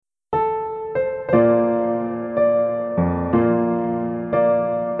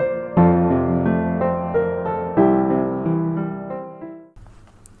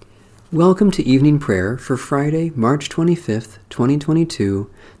Welcome to evening prayer for Friday, March 25th, 2022,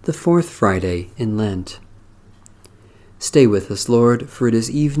 the fourth Friday in Lent. Stay with us, Lord, for it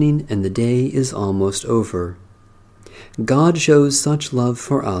is evening and the day is almost over. God shows such love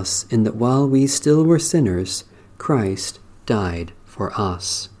for us in that while we still were sinners, Christ died for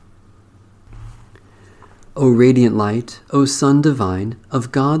us. O radiant light, O Sun divine,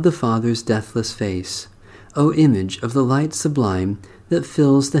 of God the Father's deathless face, O image of the light sublime that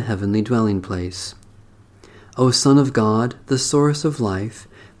fills the heavenly dwelling place. O Son of God, the source of life,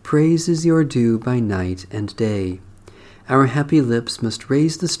 praise is your due by night and day. Our happy lips must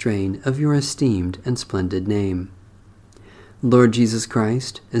raise the strain of your esteemed and splendid name. Lord Jesus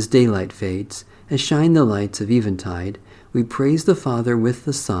Christ, as daylight fades, as shine the lights of eventide, we praise the Father with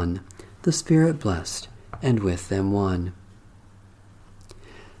the Son, the Spirit blessed, and with them one.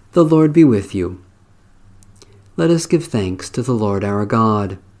 The Lord be with you. Let us give thanks to the Lord our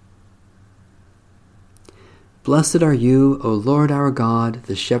God. Blessed are you, O Lord our God,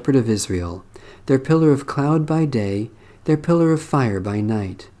 the Shepherd of Israel, their pillar of cloud by day, their pillar of fire by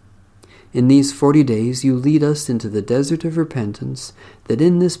night. In these 40 days you lead us into the desert of repentance, that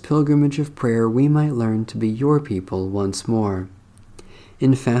in this pilgrimage of prayer we might learn to be your people once more.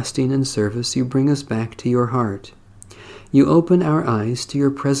 In fasting and service you bring us back to your heart. You open our eyes to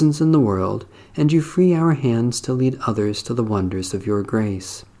your presence in the world, and you free our hands to lead others to the wonders of your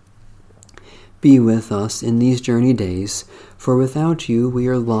grace. Be with us in these journey days, for without you we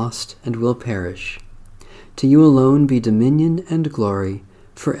are lost and will perish. To you alone be dominion and glory,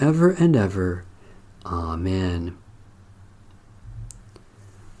 forever and ever. Amen.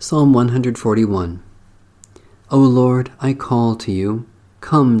 Psalm 141. O Lord, I call to you.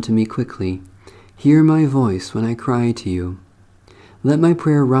 Come to me quickly. Hear my voice when I cry to you. Let my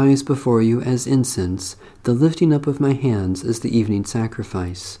prayer rise before you as incense, the lifting up of my hands as the evening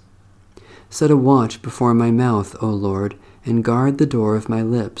sacrifice. Set a watch before my mouth, O Lord, and guard the door of my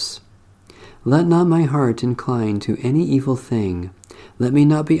lips. Let not my heart incline to any evil thing. Let me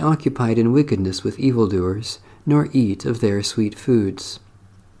not be occupied in wickedness with evildoers, nor eat of their sweet foods.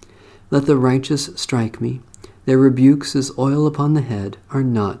 Let the righteous strike me. Their rebukes as oil upon the head are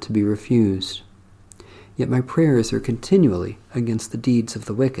not to be refused. Yet my prayers are continually against the deeds of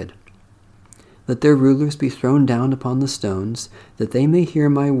the wicked. Let their rulers be thrown down upon the stones, that they may hear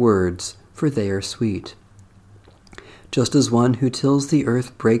my words, for they are sweet. Just as one who tills the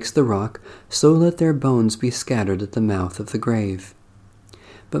earth breaks the rock, so let their bones be scattered at the mouth of the grave.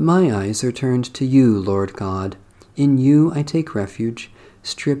 But my eyes are turned to you, Lord God. In you I take refuge.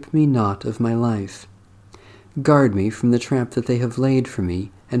 Strip me not of my life. Guard me from the trap that they have laid for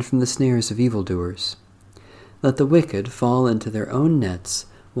me, and from the snares of evildoers. Let the wicked fall into their own nets,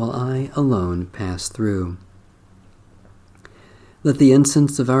 while I alone pass through. Let the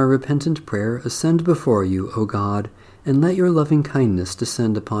incense of our repentant prayer ascend before you, O God, and let your loving kindness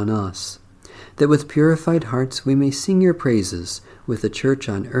descend upon us, that with purified hearts we may sing your praises with the church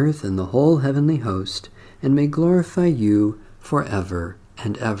on earth and the whole heavenly host, and may glorify you forever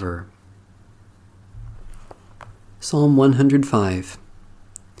and ever. Psalm 105.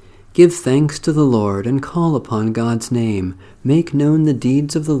 Give thanks to the Lord and call upon God's name. Make known the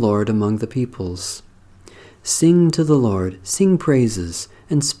deeds of the Lord among the peoples. Sing to the Lord, sing praises,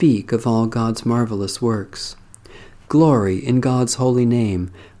 and speak of all God's marvelous works. Glory in God's holy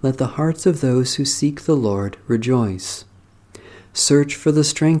name. Let the hearts of those who seek the Lord rejoice. Search for the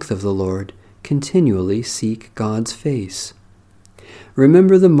strength of the Lord. Continually seek God's face.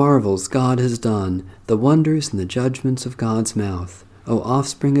 Remember the marvels God has done, the wonders and the judgments of God's mouth. O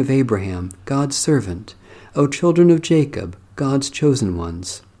offspring of Abraham, God's servant, O children of Jacob, God's chosen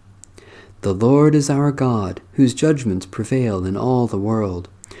ones. The Lord is our God, whose judgments prevail in all the world,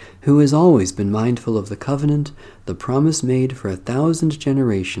 who has always been mindful of the covenant, the promise made for 1,000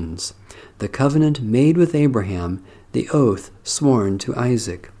 generations, the covenant made with Abraham, the oath sworn to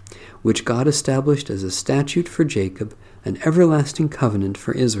Isaac, which God established as a statute for Jacob, an everlasting covenant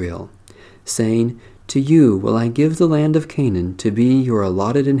for Israel, saying, To you will I give the land of Canaan to be your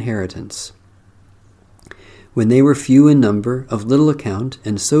allotted inheritance. When they were few in number, of little account,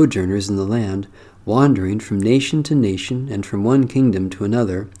 and sojourners in the land, wandering from nation to nation and from one kingdom to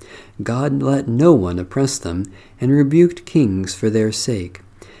another, God let no one oppress them, and rebuked kings for their sake,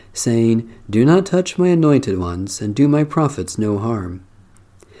 saying, Do not touch my anointed ones, and do my prophets no harm.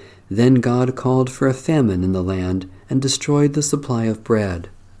 Then God called for a famine in the land, and destroyed the supply of bread.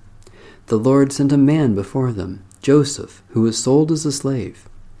 The Lord sent a man before them, Joseph, who was sold as a slave.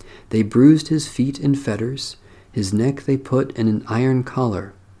 They bruised his feet in fetters, his neck they put in an iron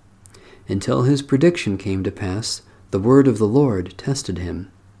collar. Until his prediction came to pass, the word of the Lord tested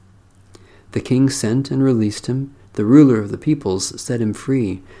him. The king sent and released him. The ruler of the peoples set him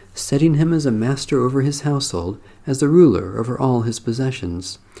free, setting him as a master over his household, as a ruler over all his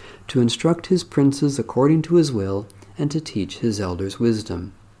possessions, to instruct his princes according to his will, and to teach his elders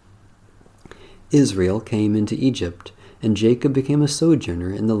wisdom. Israel came into Egypt, and Jacob became a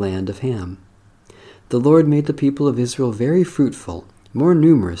sojourner in the land of Ham. The Lord made the people of Israel very fruitful, more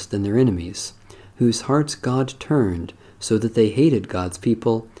numerous than their enemies, whose hearts God turned, so that they hated God's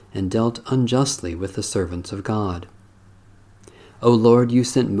people and dealt unjustly with the servants of God. O Lord, you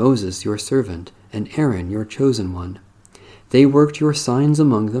sent Moses your servant, and Aaron your chosen one. They worked your signs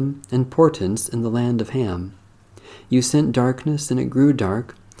among them, and portents in the land of Ham. You sent darkness, and it grew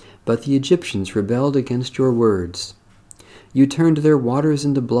dark, but the Egyptians rebelled against your words. You turned their waters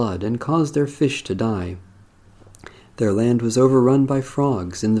into blood, and caused their fish to die. Their land was overrun by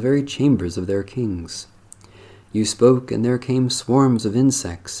frogs in the very chambers of their kings. You spoke, and there came swarms of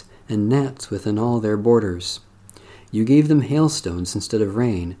insects, and gnats within all their borders. You gave them hailstones instead of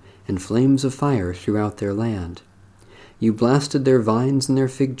rain, and flames of fire throughout their land. You blasted their vines and their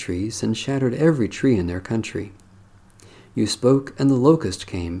fig trees, and shattered every tree in their country. You spoke, and the locust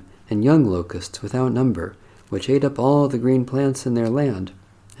came, and young locusts without number, which ate up all the green plants in their land,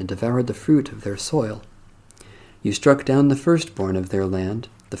 and devoured the fruit of their soil. You struck down the firstborn of their land,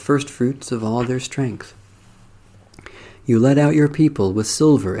 the firstfruits of all their strength. You led out your people with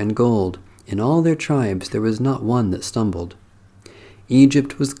silver and gold. In all their tribes there was not one that stumbled.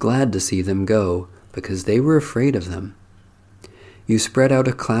 Egypt was glad to see them go, because they were afraid of them. You spread out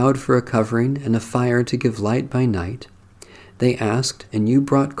a cloud for a covering, and a fire to give light by night. They asked, and you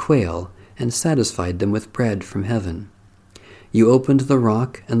brought quail, and satisfied them with bread from heaven. You opened the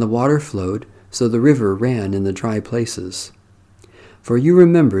rock, and the water flowed, so the river ran in the dry places. For you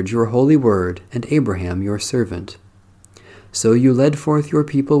remembered your holy word, and Abraham your servant. So you led forth your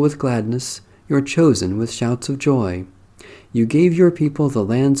people with gladness, your chosen with shouts of joy. You gave your people the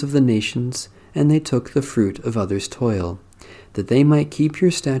lands of the nations, and they took the fruit of others' toil, that they might keep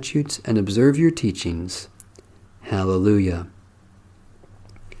your statutes and observe your teachings. Hallelujah.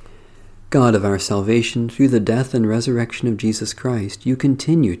 God of our salvation, through the death and resurrection of Jesus Christ, you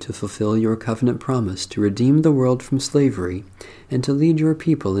continue to fulfill your covenant promise to redeem the world from slavery and to lead your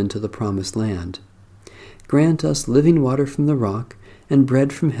people into the promised land. Grant us living water from the rock and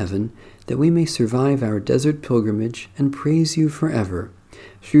bread from heaven, that we may survive our desert pilgrimage and praise you forever,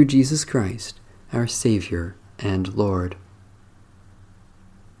 through Jesus Christ, our Savior and Lord.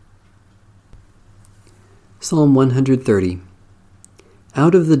 Psalm 130.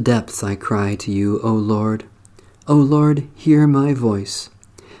 Out of the depths I cry to you, O Lord. O Lord, hear my voice.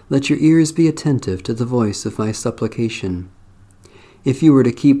 Let your ears be attentive to the voice of my supplication. If you were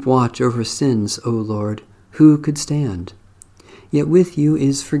to keep watch over sins, O Lord, who could stand? Yet with you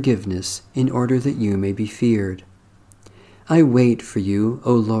is forgiveness, in order that you may be feared. I wait for you,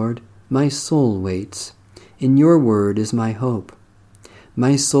 O Lord, my soul waits. In your word is my hope.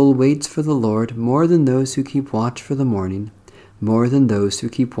 My soul waits for the Lord more than those who keep watch for the morning, more than those who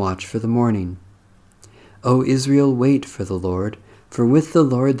keep watch for the morning. O Israel, wait for the Lord, for with the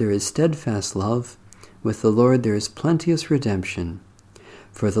Lord there is steadfast love, with the Lord there is plenteous redemption.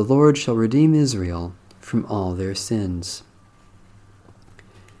 For the Lord shall redeem Israel from all their sins.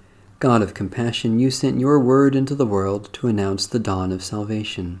 God of compassion, you sent your word into the world to announce the dawn of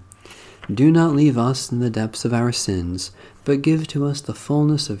salvation. Do not leave us in the depths of our sins, but give to us the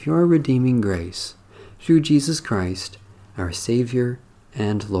fullness of your redeeming grace, through Jesus Christ, our Savior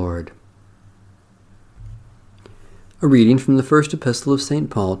and Lord. A reading from the first epistle of St.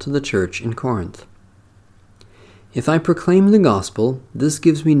 Paul to the church in Corinth. If I proclaim the gospel, this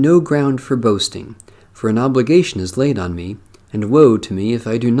gives me no ground for boasting, for an obligation is laid on me, and woe to me if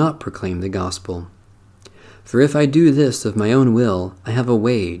I do not proclaim the gospel. For if I do this of my own will, I have a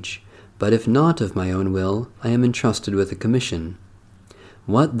wage, but if not of my own will, I am entrusted with a commission.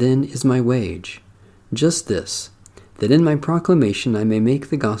 What then is my wage? Just this, that in my proclamation I may make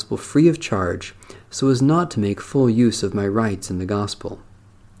the gospel free of charge, so as not to make full use of my rights in the gospel.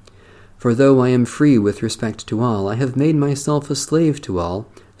 For though I am free with respect to all, I have made myself a slave to all,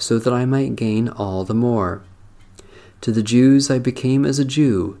 so that I might gain all the more. To the Jews I became as a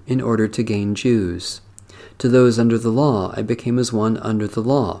Jew, in order to gain Jews. To those under the law I became as one under the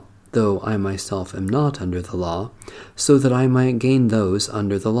law, though I myself am not under the law, so that I might gain those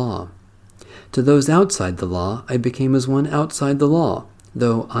under the law. To those outside the law I became as one outside the law,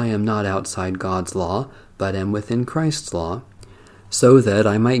 though I am not outside God's law, but am within Christ's law, so that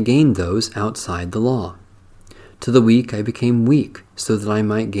I might gain those outside the law. To the weak I became weak, so that I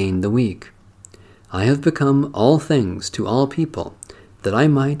might gain the weak. I have become all things to all people, that I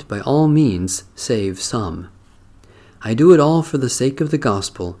might by all means save some. I do it all for the sake of the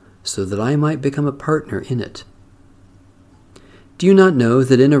gospel, so that I might become a partner in it. Do you not know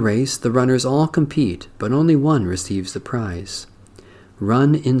that in a race the runners all compete, but only one receives the prize?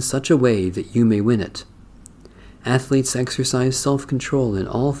 Run in such a way that you may win it. Athletes exercise self-control in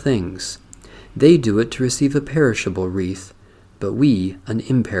all things. They do it to receive a perishable wreath, but we an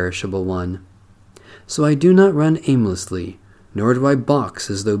imperishable one. So I do not run aimlessly, nor do I box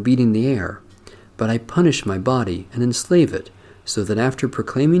as though beating the air, but I punish my body and enslave it, so that after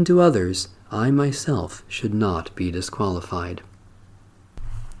proclaiming to others, I myself should not be disqualified.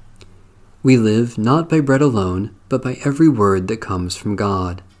 We live not by bread alone, but by every word that comes from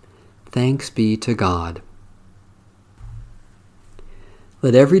God. Thanks be to God.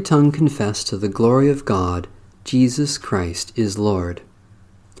 Let every tongue confess to the glory of God, Jesus Christ is Lord.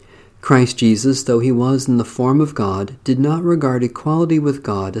 Christ Jesus, though he was in the form of God, did not regard equality with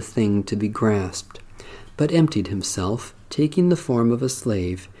God a thing to be grasped, but emptied himself, taking the form of a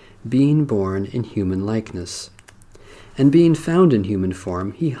slave, being born in human likeness. And being found in human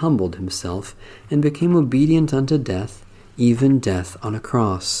form, he humbled himself, and became obedient unto death, even death on a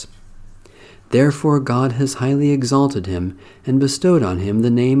cross. Therefore God has highly exalted him, and bestowed on him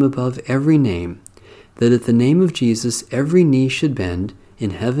the name above every name, that at the name of Jesus every knee should bend,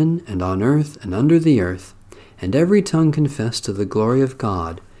 in heaven and on earth and under the earth, and every tongue confess to the glory of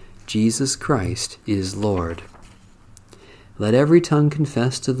God, Jesus Christ is Lord. Let every tongue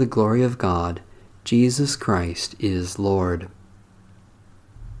confess to the glory of God, Jesus Christ is Lord.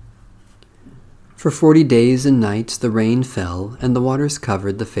 For 40 days and nights the rain fell, and the waters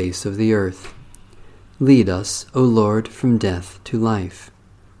covered the face of the earth. Lead us, O Lord, from death to life.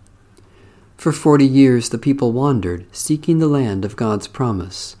 For 40 years the people wandered, seeking the land of God's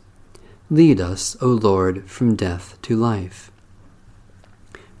promise. Lead us, O Lord, from death to life.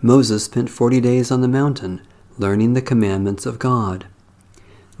 Moses spent 40 days on the mountain, learning the commandments of God.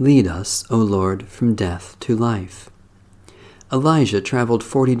 Lead us, O Lord, from death to life. Elijah traveled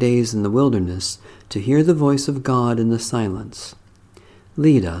 40 days in the wilderness to hear the voice of God in the silence.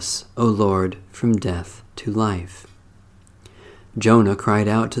 Lead us, O Lord, from death to life. Jonah cried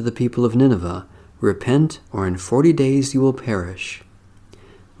out to the people of Nineveh, Repent, or in 40 days you will perish.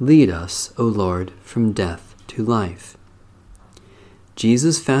 Lead us, O Lord, from death to life.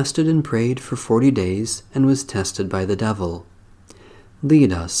 Jesus fasted and prayed for 40 days and was tested by the devil.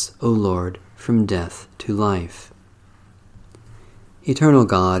 Lead us, O Lord, from death to life. Eternal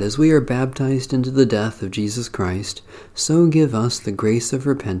God, as we are baptized into the death of Jesus Christ, so give us the grace of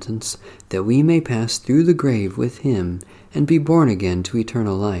repentance, that we may pass through the grave with him and be born again to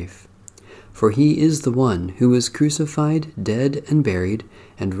eternal life. For he is the one who was crucified, dead, and buried,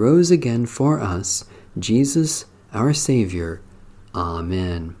 and rose again for us, Jesus, our Savior.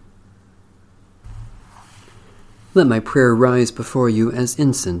 Amen. Let my prayer rise before you as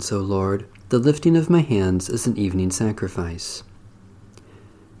incense, O Lord, the lifting of my hands as an evening sacrifice.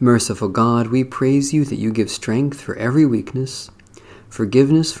 Merciful God, we praise you that you give strength for every weakness,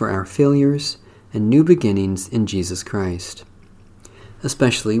 forgiveness for our failures, and new beginnings in Jesus Christ.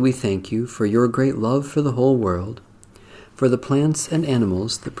 Especially we thank you for your great love for the whole world, for the plants and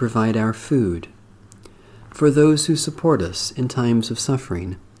animals that provide our food, for those who support us in times of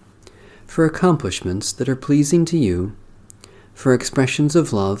suffering, for accomplishments that are pleasing to you, for expressions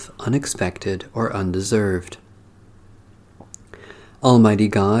of love unexpected or undeserved. Almighty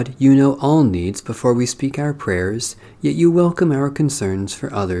God, you know all needs before we speak our prayers, yet you welcome our concerns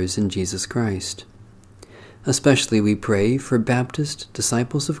for others in Jesus Christ. Especially we pray for Baptist,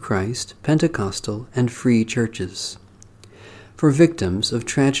 Disciples of Christ, Pentecostal, and free churches, for victims of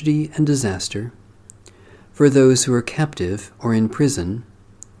tragedy and disaster, for those who are captive or in prison,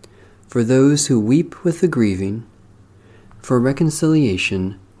 for those who weep with the grieving, for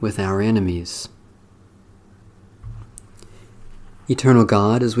reconciliation with our enemies. Eternal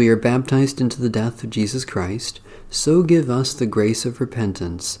God, as we are baptized into the death of Jesus Christ, so give us the grace of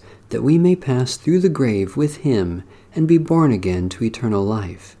repentance, that we may pass through the grave with him and be born again to eternal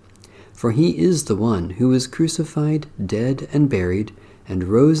life. For he is the one who was crucified, dead, and buried, and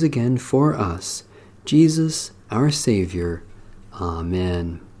rose again for us, Jesus, our Savior.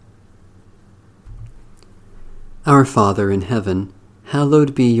 Amen. Our Father in heaven,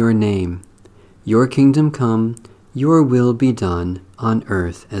 hallowed be your name. Your kingdom come, your will be done, on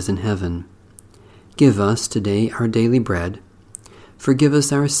earth as in heaven. Give us today our daily bread. Forgive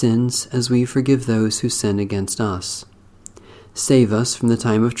us our sins as we forgive those who sin against us. Save us from the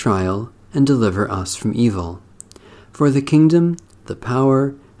time of trial, and deliver us from evil. For the kingdom, the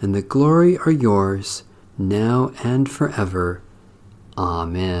power, and the glory are yours, now and forever.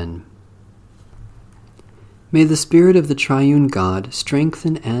 Amen. May the Spirit of the Triune God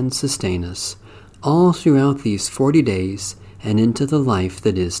strengthen and sustain us all throughout these 40 days and into the life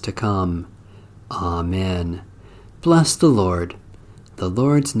that is to come. Amen. Bless the Lord. The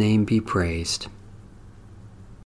Lord's name be praised.